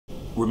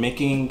we're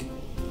making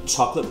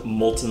chocolate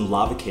molten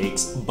lava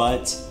cakes,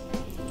 but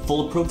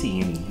full of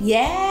protein.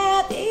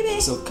 Yeah,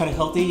 baby. So kind of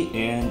healthy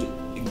and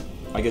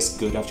I guess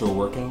good after a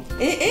workout.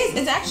 It is.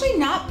 It's actually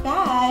not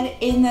bad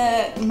in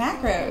the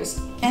macros.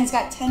 And it's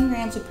got 10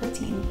 grams of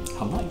protein.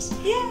 How nice.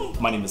 Yay.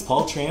 My name is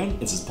Paul Tran.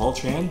 This is Paul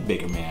Tran,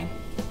 Baker Man.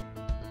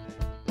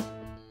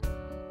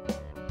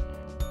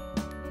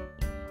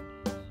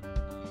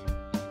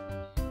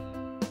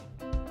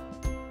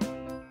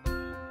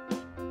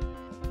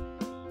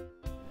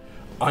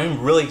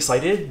 I'm really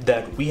excited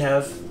that we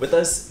have with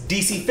us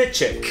DC Fit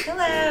Chick.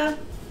 Hello.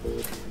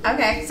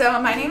 Okay, so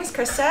my name is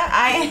Krista.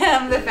 I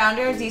am the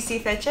founder of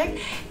DC Fit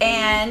Chick,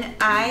 and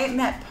I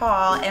met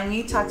Paul and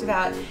we talked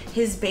about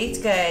his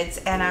baked goods,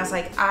 and I was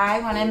like,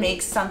 I want to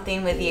make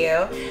something with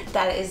you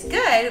that is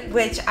good,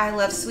 which I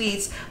love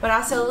sweets, but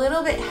also a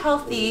little bit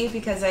healthy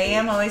because I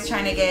am always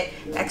trying to get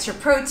extra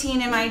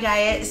protein in my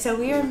diet. So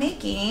we are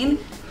making...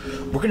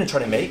 We're gonna try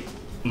to make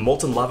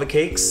molten lava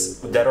cakes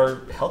that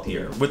are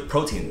healthier with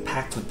protein,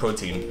 packed with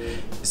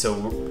protein. So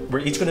we're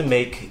each gonna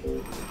make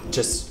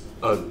just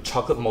a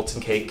chocolate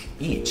molten cake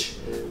each.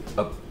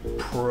 A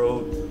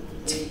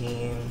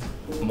protein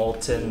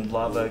molten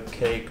lava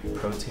cake,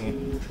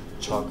 protein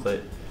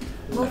chocolate.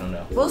 I don't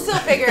know. We'll still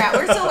figure out.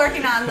 We're still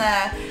working on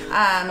the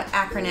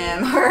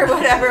acronym or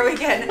whatever we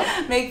can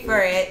make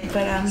for it.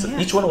 But so yeah.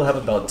 Each one will have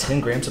about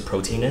 10 grams of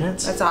protein in it.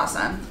 That's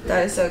awesome.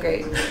 That is so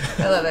great.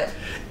 I love it.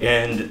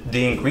 And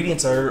the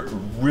ingredients are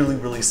really,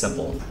 really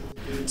simple.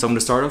 So I'm gonna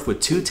start off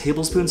with 2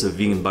 tablespoons of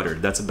vegan butter.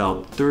 That's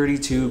about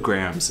 32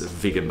 grams of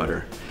vegan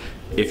butter.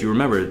 If you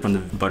remember from the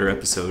butter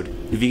episode,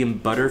 vegan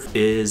butter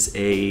is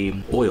a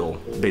oil,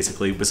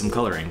 basically, with some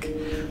coloring.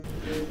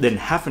 Then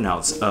half an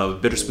ounce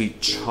of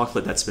bittersweet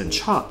chocolate that's been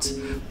chopped,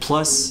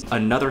 plus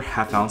another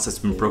half ounce that's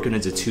been broken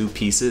into 2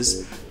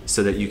 pieces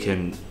so that you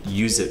can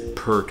use it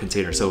per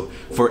container. So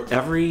for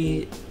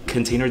every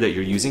container that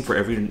you're using, for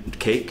every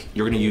cake,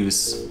 you're gonna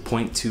use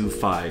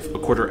 0.25, a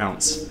quarter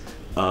ounce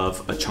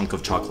of a chunk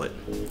of chocolate.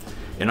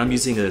 And I'm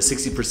using a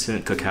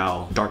 60%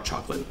 cacao dark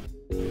chocolate.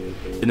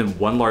 And then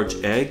 1 large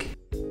egg,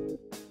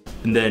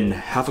 and then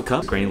half a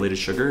cup granulated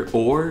sugar,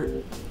 or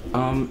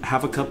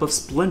half a cup of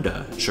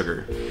Splenda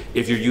sugar.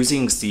 If you're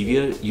using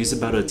stevia, use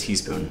about a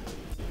teaspoon.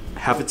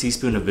 Half a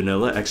teaspoon of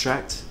vanilla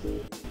extract,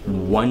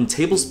 1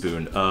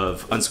 tablespoon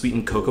of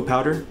unsweetened cocoa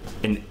powder,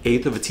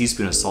 1/8 of a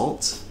teaspoon of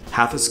salt,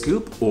 half a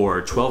scoop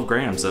or 12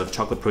 grams of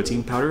chocolate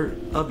protein powder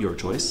of your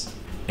choice,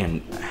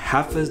 and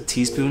half a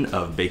teaspoon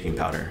of baking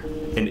powder,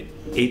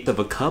 1/8 of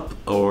a cup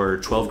or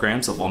 12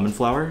 grams of almond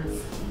flour.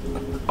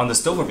 On the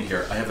stove over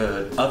here, I have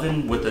an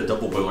oven with a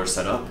double boiler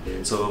set up.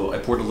 So I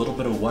poured a little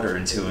bit of water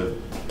into a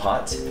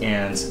pot,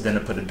 and then I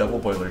put a double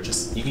boiler.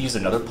 You can use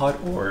another pot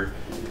or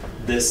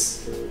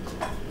this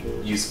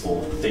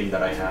useful thing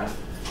that I have.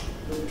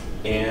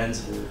 And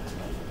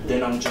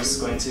then I'm just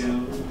going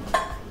to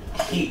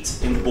heat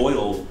and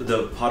boil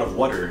the pot of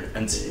water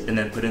and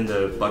then put in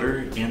the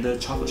butter and the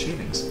chocolate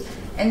shavings.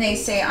 And they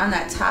say on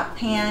that top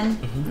pan.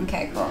 Mm-hmm.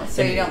 Okay, cool.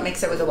 So you don't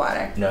mix it with the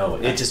water. No,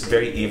 it just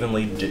very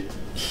evenly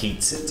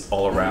heats it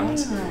all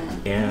around,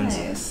 and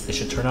nice. It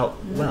should turn out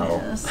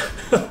well. Yes.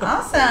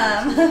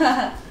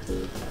 Awesome.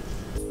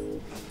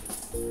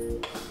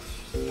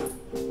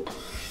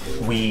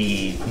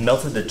 We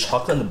melted the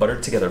chocolate and the butter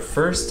together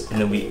first, and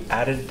then we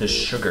added the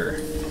sugar,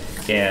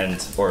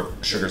 or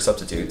sugar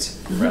substitute,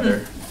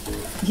 rather.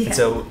 Yeah. And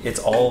so it's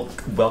all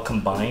well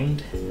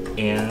combined,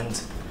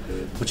 and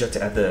would you have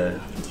to add the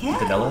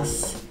vanilla?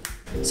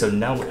 So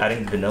now we're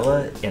adding the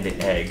vanilla and the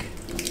egg.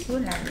 Ooh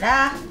la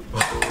la.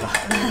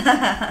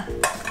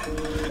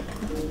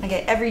 I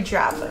get every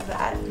drop of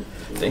that.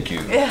 Thank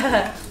you.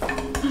 Yeah.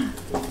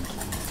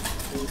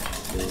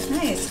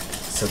 Nice.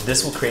 So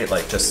this will create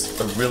like just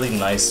a really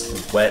nice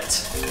wet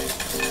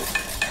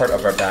part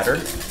of our batter.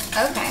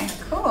 Okay,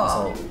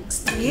 cool.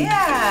 So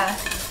yeah.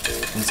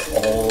 it's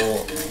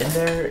all in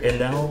there, and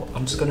now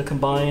I'm just gonna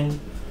combine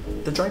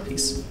the dry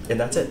piece, and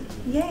that's it.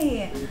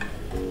 Yay.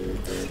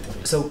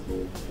 So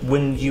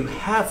when you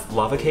have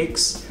lava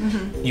cakes,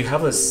 you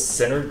have a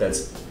center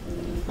that's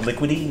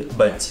liquidy,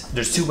 but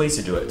there's 2 ways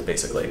to do it,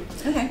 basically.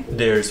 Okay.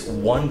 There's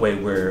one way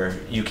where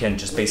you can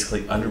just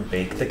basically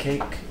underbake the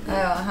cake,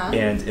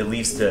 and it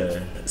leaves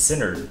the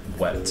center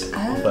wet,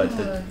 but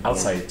the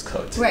outside's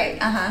cooked. Right,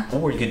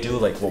 Or you could do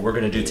like what we're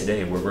gonna do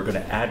today, where we're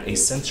gonna add a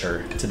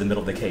center to the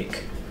middle of the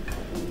cake.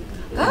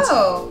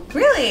 Oh,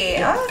 really?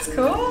 Yeah. Oh, that's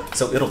cool.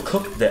 So it'll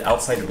cook the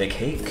outside of the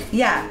cake.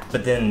 Yeah.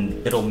 But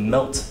then it'll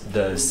melt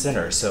the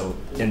center. So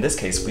in this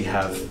case, we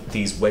have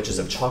these wedges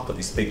of chocolate,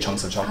 these big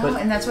chunks of chocolate. Oh,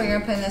 and that's what you're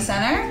gonna put in the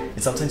center?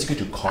 And sometimes you could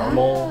do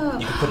caramel.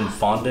 You could put in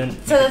fondant.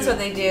 So that's what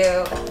they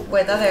do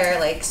with other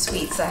like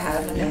sweets I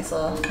have in these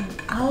little.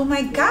 Oh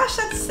my gosh,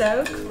 that's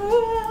so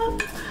cool.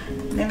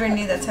 Never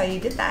knew that's how you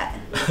did that.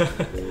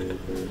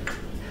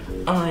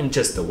 I'm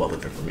just a wealth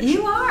of information.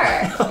 You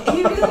are.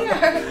 You really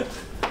are.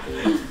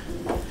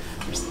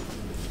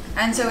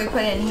 And so we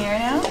put it in here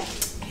now?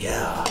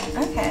 Yeah.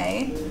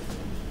 Okay.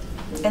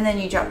 And then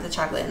you drop the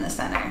chocolate in the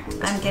center.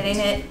 I'm getting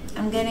it.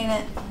 I'm getting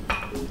it.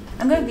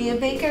 I'm gonna be a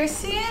baker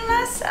soon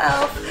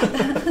myself.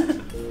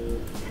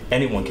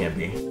 Anyone can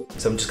be.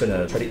 So I'm just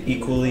gonna try to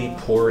equally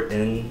pour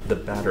in the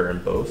batter in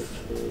both.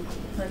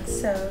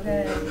 Looks so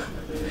good.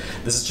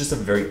 This is just a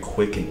very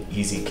quick and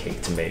easy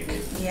cake to make.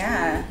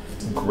 Yeah.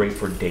 It's great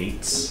for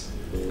dates.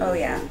 Oh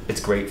yeah. It's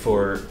great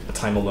for a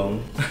time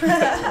alone.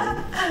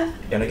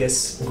 And I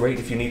guess great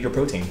if you need your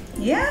protein.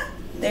 Yeah,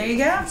 there you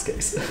go. In this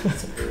case.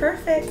 It's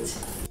perfect.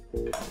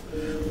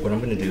 What I'm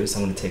gonna do is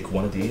I'm gonna take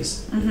one of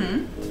these.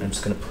 I'm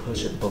just gonna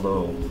push it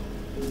below.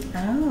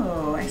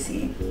 Oh, I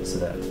see. So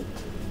that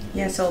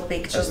Yeah, so it'll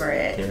bake just over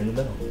it. there in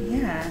the middle.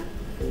 Yeah.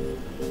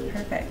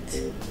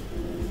 Perfect.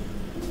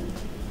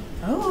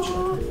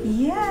 Oh,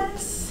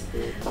 yes.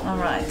 All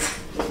right.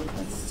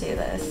 Let's do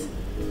this.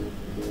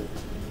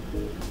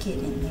 Get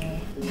in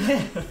there.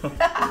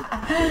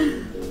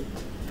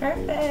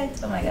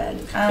 Perfect. Oh my god.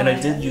 Oh And my I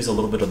did god. use a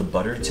little bit of the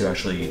butter to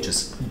actually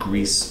just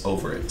grease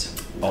over it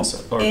also.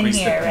 Or In grease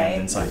here, the pan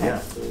right? inside, Okay.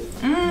 yeah.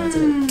 That's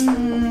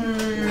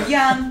it.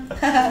 Yum.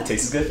 It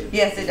tastes good?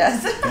 Yes, it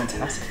does.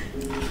 Fantastic.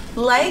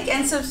 Like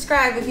and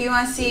subscribe if you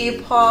want to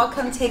see Paul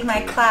come take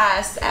my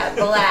class at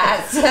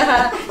Blast.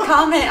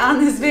 Comment on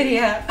this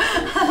video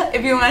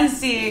if you want to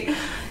see.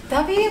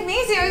 That'd be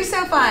amazing. It would be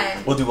so fun.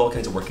 We'll do all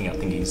kinds of working out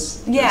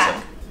thingies.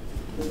 Yeah.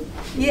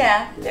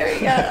 Yeah, there we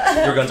go.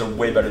 Your guns are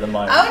way better than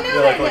mine. Oh, no,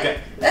 You're like,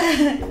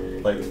 they're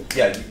like,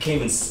 yeah, you can't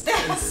even see.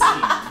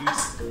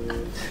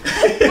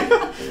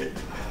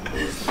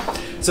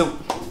 So,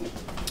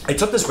 I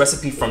took this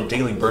recipe from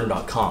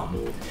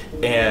dailyburn.com,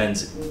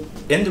 and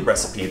in the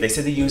recipe, they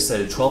said they used a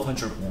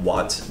 1200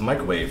 watt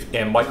microwave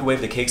and microwave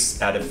the cakes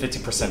at a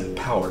 50%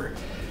 power.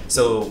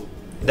 So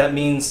that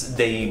means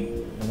they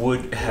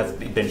would have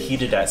been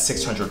heated at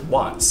 600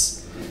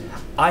 watts.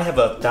 I have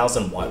a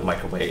 1000 watt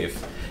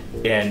microwave,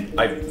 and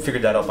I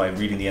figured that out by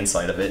reading the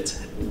inside of it.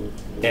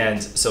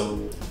 And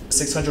so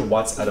 600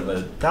 watts out of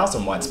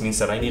 1000 watts means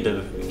that I need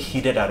to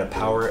heat it at a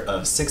power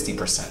of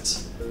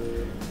 60%.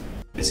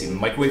 You see,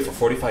 microwave for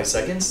 45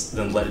 seconds,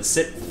 then let it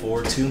sit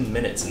for 2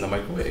 minutes in the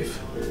microwave.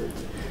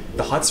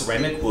 The hot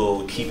ceramic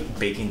will keep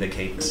baking the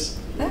cakes.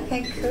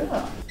 Okay,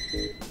 cool.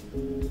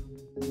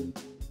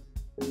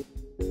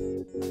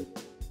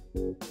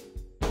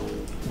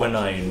 When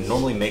I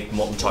normally make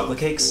molten chocolate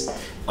cakes,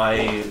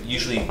 I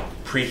usually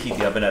preheat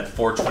the oven at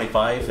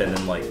 425 and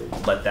then like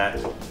let that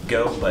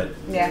go, but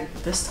Yeah.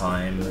 this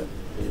time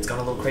it's gone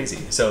a little crazy.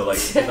 So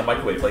like in the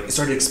microwave, like it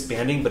started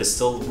expanding, but it's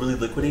still really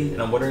liquidy,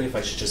 and I'm wondering if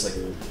I should just like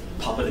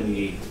pop it in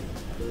the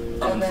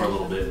oven for a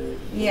little bit,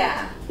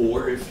 Yeah.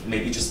 or if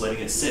maybe just letting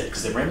it sit,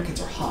 because the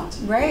ramekins are hot.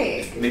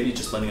 Right. Maybe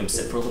just letting them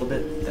sit for a little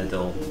bit, then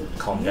they'll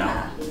calm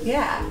down.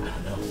 Yeah. I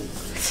don't know.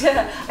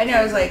 I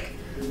know, it was like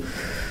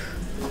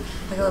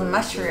a little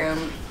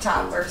mushroom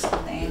top or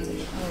something,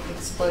 like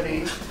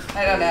exploding.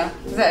 I don't know.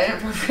 Is that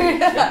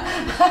inappropriate?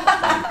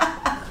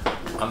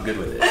 I'm good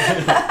with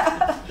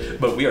it.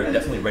 But we are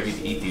definitely ready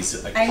to eat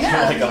these. I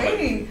know, like, I'm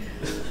waiting.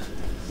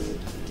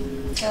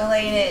 So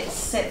letting it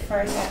sit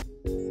for a second.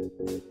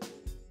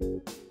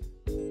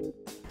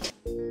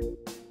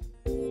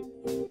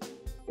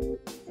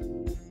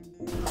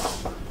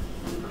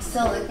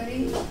 Still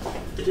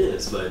liquidy? It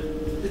is, but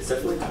it's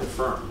definitely kind of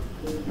firm.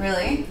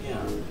 Really? Yeah.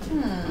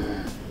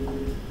 I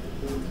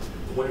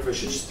wonder if I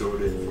should just throw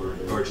it in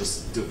for, or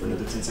just do it for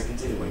another 10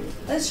 seconds anyway.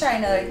 Let's try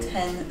another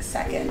 10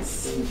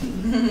 seconds.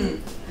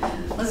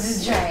 Let's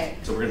just try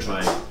it. So we're gonna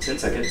try 10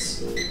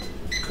 seconds,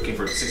 cooking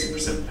for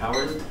 60%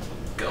 power.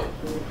 Go.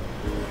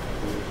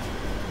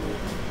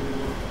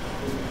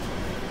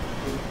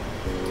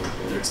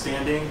 They're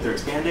expanding, they're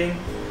expanding.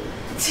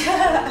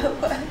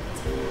 What?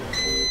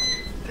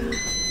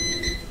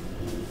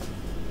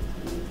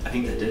 I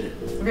think that did it.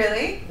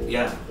 Really?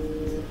 Yeah.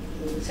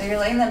 So you're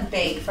letting them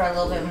bake for a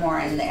little bit more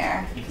in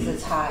there because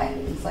it's hot.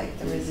 It's like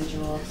the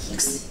residual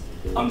heat.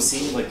 I'm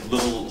seeing like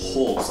little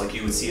holes like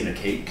you would see in a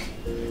cake,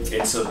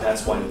 and so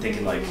that's why I'm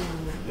thinking like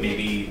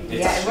maybe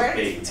it's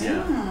actually baked.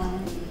 Yeah.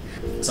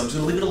 So I'm just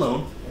gonna leave it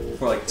alone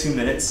for like 2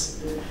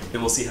 minutes,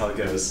 and we'll see how it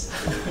goes.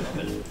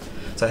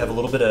 So I have a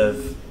little bit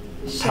of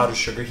powdered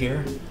sugar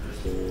here.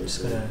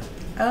 Just gonna.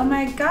 Oh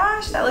my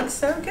gosh, that looks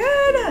so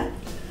good.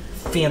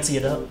 Fancy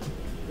it up.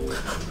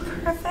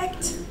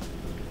 Perfect.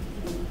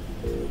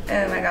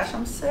 Oh my gosh,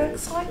 I'm so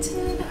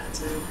excited.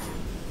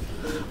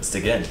 Let's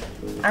dig in.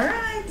 All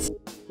right.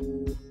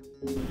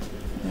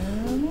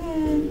 Oh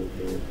man,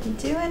 I'm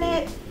doing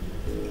it.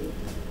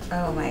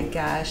 Oh my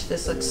gosh,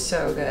 this looks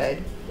so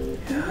good.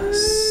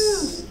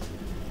 Yes.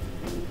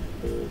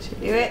 Should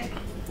we do it?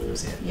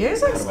 Let's see it.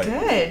 Yours looks How do I-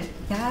 good.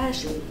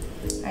 Gosh. All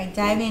right,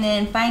 diving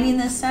in, finding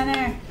the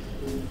center.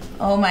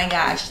 Oh my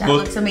gosh, that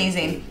Look- looks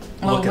amazing.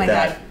 Oh look at my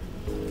that. god.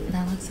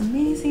 That looks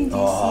amazing. Do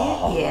you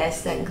see it?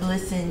 Yes, that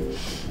glisten.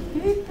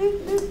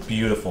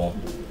 Beautiful.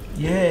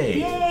 Yay.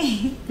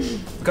 Yay. We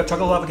got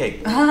chocolate lava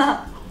cake.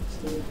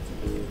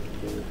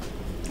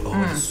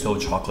 Oh, it's so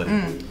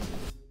chocolatey.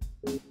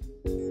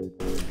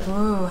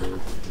 Ooh.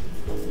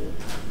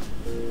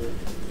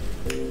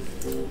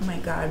 Oh my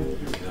god. Here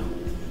we go.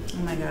 Oh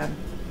my god.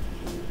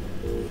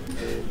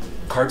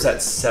 Carbs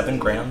at 7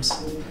 grams.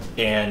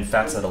 and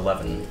fat's at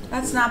 11.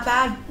 That's not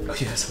bad. Oh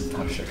yes, I'm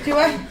not sure. Do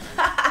I?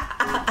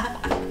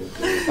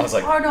 I was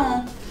like,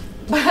 pardon.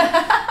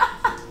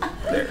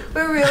 there.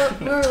 We're real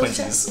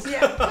Twinsies.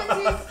 Yeah,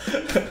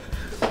 twinsies.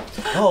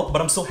 Oh,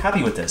 but I'm so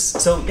happy with this.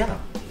 So yeah,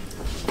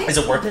 is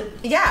it worth it?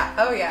 Yeah.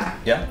 Oh yeah.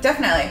 Yeah.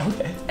 Definitely.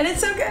 Okay. And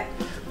it's so good.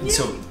 Yeah.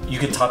 So you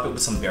could top it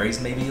with some berries,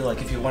 maybe,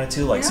 like if you wanted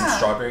to, like some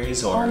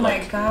strawberries or oh my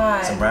like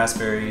God. some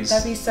raspberries.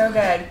 That'd be so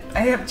good.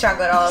 I have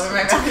chocolate all over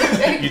my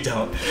mouth. You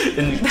don't.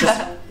 And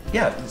just,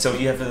 yeah. So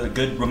you have a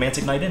good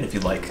romantic night in if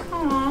you'd like.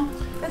 Aw,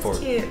 that's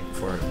cute.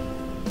 For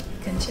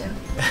Gun show.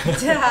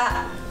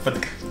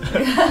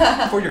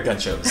 for your gun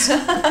shows.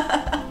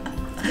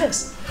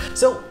 Yes.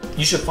 So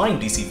you should find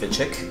DC Fit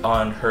Chick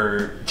on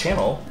her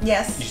channel.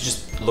 Yes. You should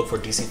just look for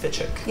DC Fit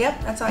Chick.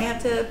 Yep, that's all you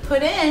have to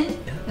put in,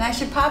 and that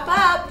should pop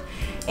up.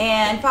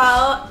 And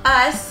follow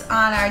us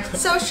on our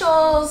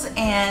socials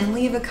and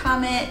leave a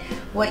comment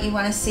what you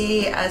want to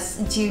see us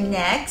do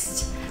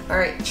next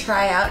or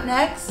try out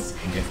next.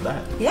 I'm good for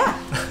that. Yeah.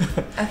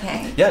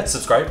 Okay. Yeah,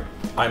 subscribe.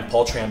 I'm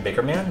Paul Tran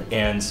Bakerman,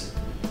 and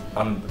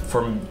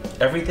from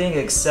everything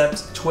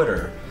except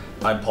Twitter,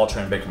 I'm Paul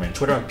Tran Bakerman.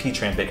 Twitter, I'm P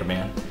Tran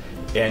Bakerman,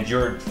 and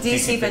you're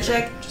DC Fit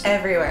Chick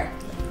everywhere,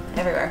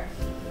 everywhere.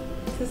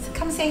 Just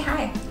come say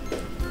hi.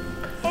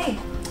 Hey.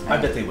 I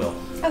bet they will.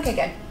 Okay,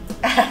 good.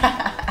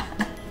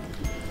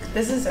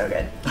 This is so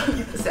good.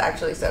 This is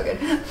actually so good.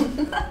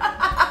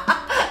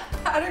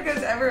 Powder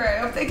goes everywhere. I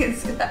hope they can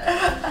see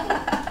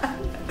that.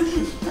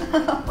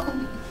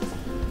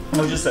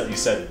 No, just that you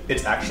said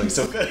it's actually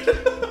so good.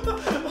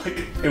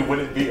 Like it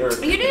wouldn't be, or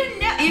you didn't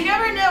know. You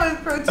never know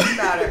with protein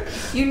powder.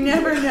 You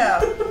never know.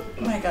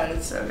 Oh my God,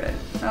 it's so good.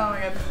 Oh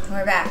my God,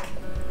 we're back.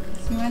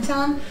 You want to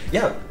tell them?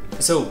 Yeah.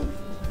 So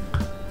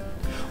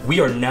we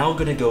are now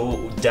gonna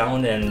go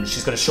down, and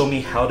she's gonna show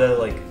me how to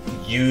like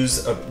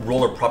use a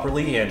roller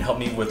properly and help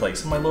me with like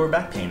some of my lower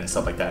back pain and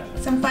stuff like that.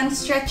 Some fun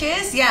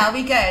stretches. Yeah, it'll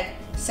be good.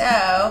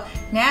 So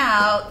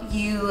now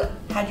you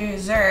had your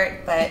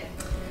dessert, but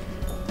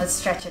let's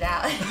stretch it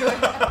out.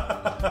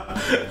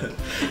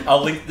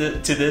 I'll link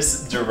to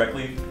this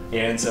directly,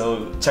 and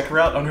so check her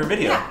out on her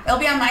video. Yeah, it'll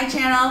be on my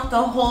channel,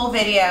 the whole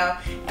video,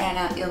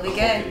 and it'll be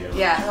good. Video.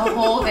 Yeah, the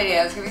whole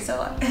video. It's gonna be so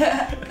long.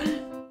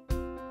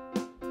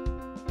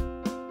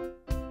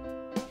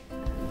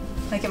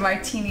 Like a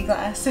martini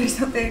glass or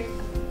something.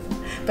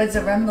 But it's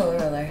a rumble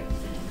roller.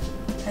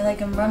 I like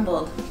them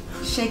rumbled,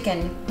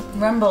 shaken,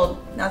 rumbled,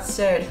 not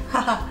stirred.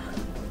 Haha.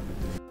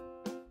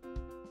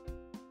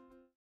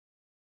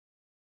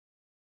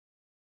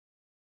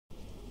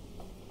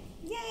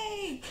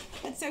 Yay!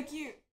 That's so cute.